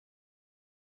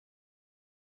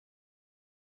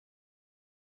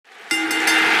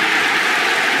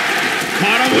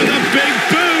big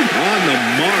boot. On the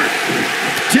mark.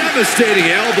 Devastating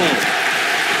elbow.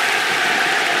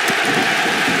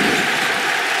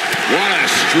 What a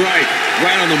strike.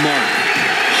 Right on the mark.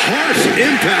 Harsh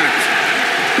impact.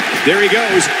 There he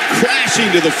goes,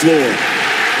 crashing to the floor.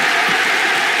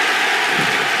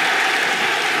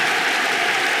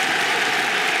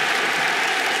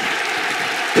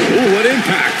 Ooh, what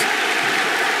impact.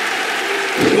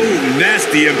 Ooh,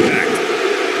 nasty impact.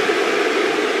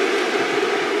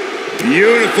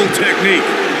 Beautiful technique.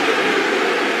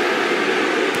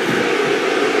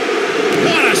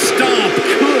 What a stomp.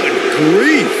 Good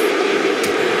grief.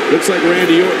 Looks like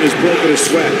Randy Orton has broken a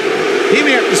sweat. He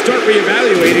may have to start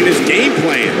reevaluating his game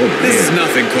plan. Oh, this is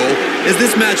nothing, Cole. As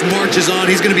this match marches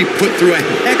on, he's going to be put through a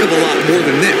heck of a lot more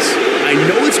than this. I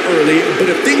know it's early,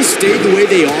 but if things stay the way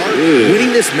they are,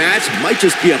 winning this match might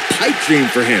just be a pipe dream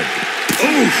for him.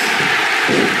 Oof!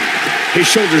 His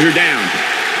shoulders are down.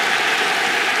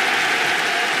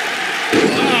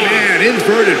 Oh, man,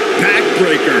 inverted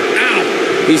backbreaker.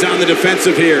 Ow! He's on the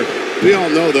defensive here. We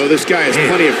all know, though, this guy has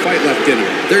plenty of fight left in him.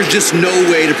 There's just no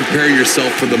way to prepare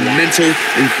yourself for the mental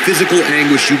and physical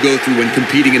anguish you go through when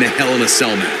competing in a Hell in a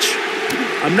Cell match.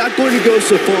 I'm not going to go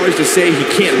so far as to say he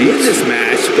can't win this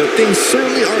match, but things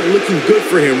certainly aren't looking good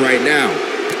for him right now.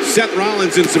 Seth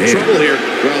Rollins in some trouble here.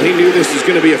 Well, he knew this was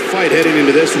going to be a fight heading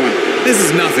into this one. This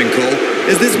is nothing, Cole.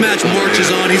 As this match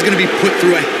marches on, he's going to be put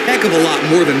through a heck of a lot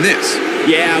more than this.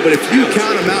 Yeah, but if you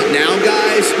count him out now,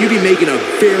 guys, you'd be making a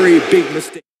very big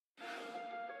mistake.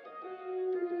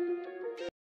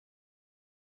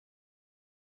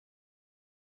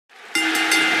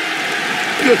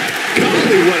 Good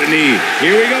golly, what a knee.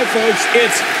 Here we go, folks.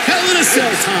 It's Hell in a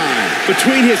Cell time.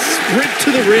 Between his sprint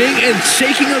to the ring and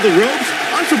shaking of the ropes,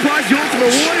 I'm surprised the Ultimate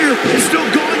Warrior is still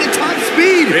going at top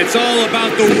speed. It's all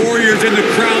about the Warriors in the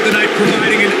crowd tonight,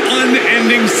 providing an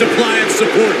unending supply of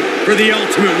support for the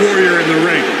Ultimate Warrior in the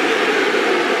ring.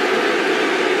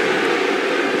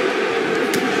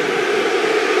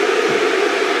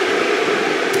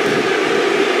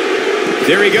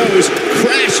 There he goes,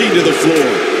 crashing to the floor.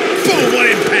 Boom, what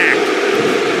impact.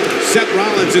 Seth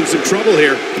Rollins in some trouble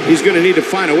here. He's going to need to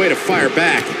find a way to fire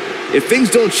back. If things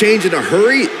don't change in a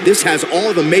hurry, this has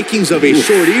all the makings of a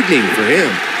short evening for him.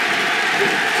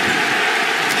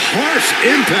 Harsh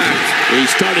impact. He's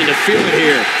starting to feel it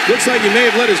here. Looks like he may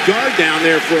have let his guard down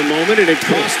there for a moment, and it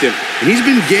cost him. And he's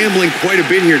been gambling quite a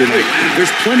bit here tonight.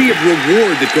 There's plenty of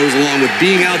reward that goes along with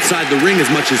being outside the ring as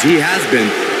much as he has been,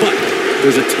 but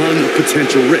there's a ton of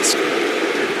potential risk.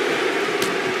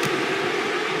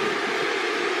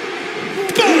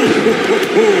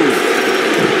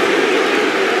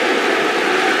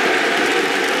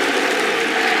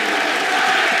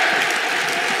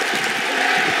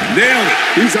 Nailed it.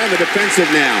 He's on the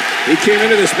defensive now. He came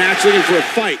into this match looking for a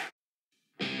fight.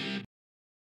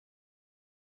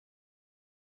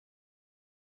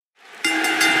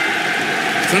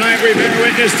 Tonight we bear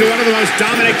witness to one of the most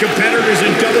dominant competitors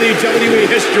in WWE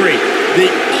history,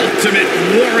 the Ultimate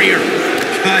Warrior.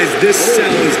 Guys, this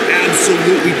cell is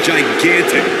absolutely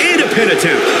gigantic. And a pin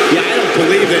attempt. Yeah, I don't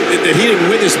believe that he didn't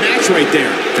win this match right there.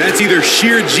 That's either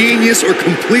sheer genius or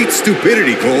complete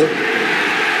stupidity, Cole.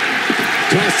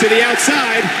 Toss to the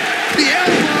outside. The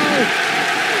elbow.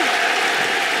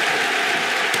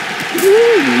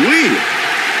 Woo-wee.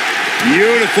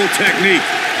 Beautiful technique.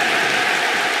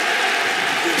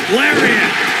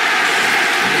 Lariat.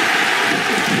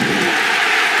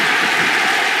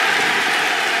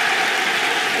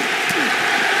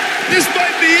 This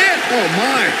might be it. Oh,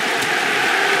 my.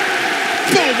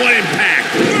 Boom, what impact.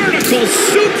 Vertical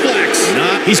suplex.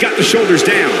 He's got the shoulders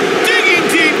down. Digging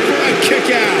deep for a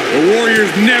kick out. The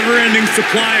Warriors' never-ending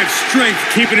supply of strength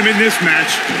keeping him in this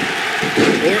match.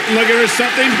 Orton looking for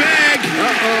something big.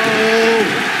 Uh-oh.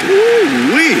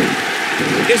 Woo-wee.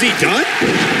 Is he done?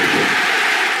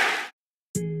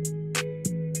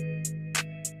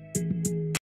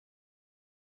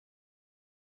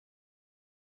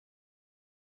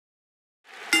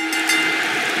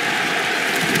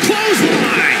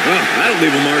 That'll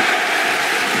leave a mark.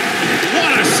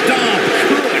 What a stomp.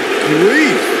 Good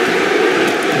grief.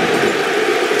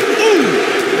 Ooh,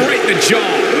 right in the jaw.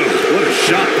 Ugh, what a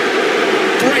shot.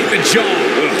 Right in the jaw.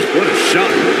 Ugh, what a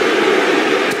shot.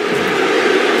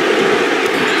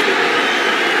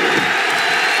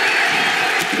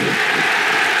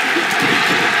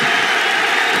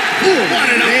 Ooh, what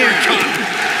an uppercut.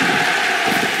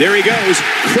 There he goes,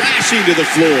 crashing to the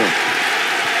floor.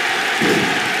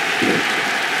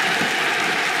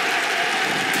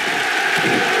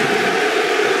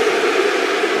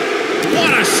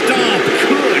 What a stomp.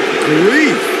 Good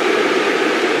grief.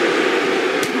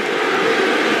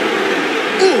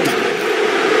 Ooh.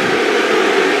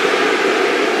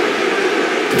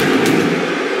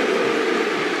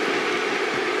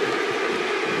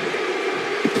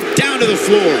 onto the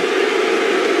floor.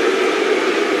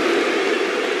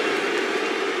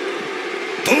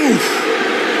 Oof.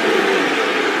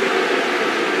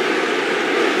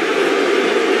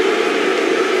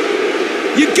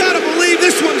 You gotta believe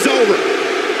this one's over.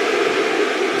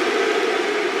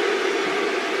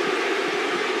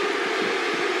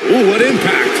 Ooh, what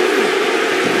impact.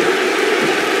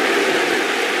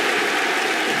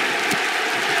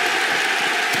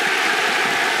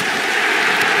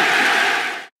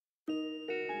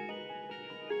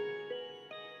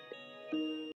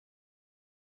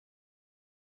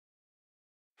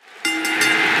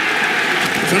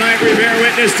 Tonight we bear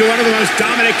witness to one of the most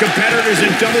dominant competitors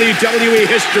in WWE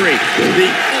history,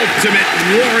 the Ultimate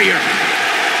Warrior.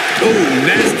 Oh,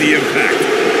 nasty impact.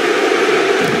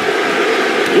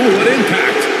 Ooh, what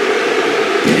impact.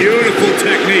 Beautiful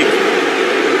technique.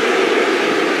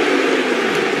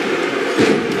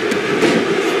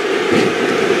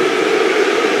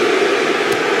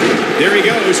 There he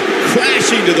goes,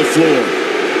 crashing to the floor.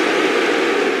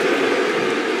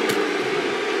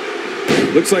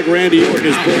 Looks like Randy Orton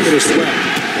is broken a sweat.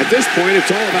 At this point, it's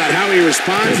all about how he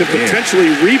responds and potentially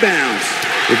rebounds.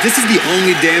 If this is the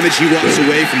only damage he walks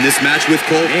away from this match with,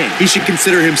 Cole, he should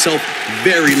consider himself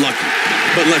very lucky.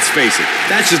 But let's face it,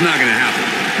 that's just not going to happen.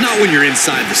 Not when you're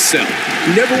inside the cell.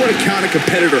 You never want to count a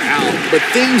competitor out, but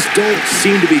things don't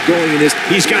seem to be going in his...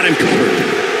 He's got him covered.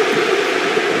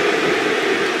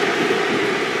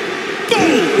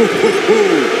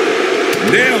 Boom!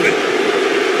 Nailed it.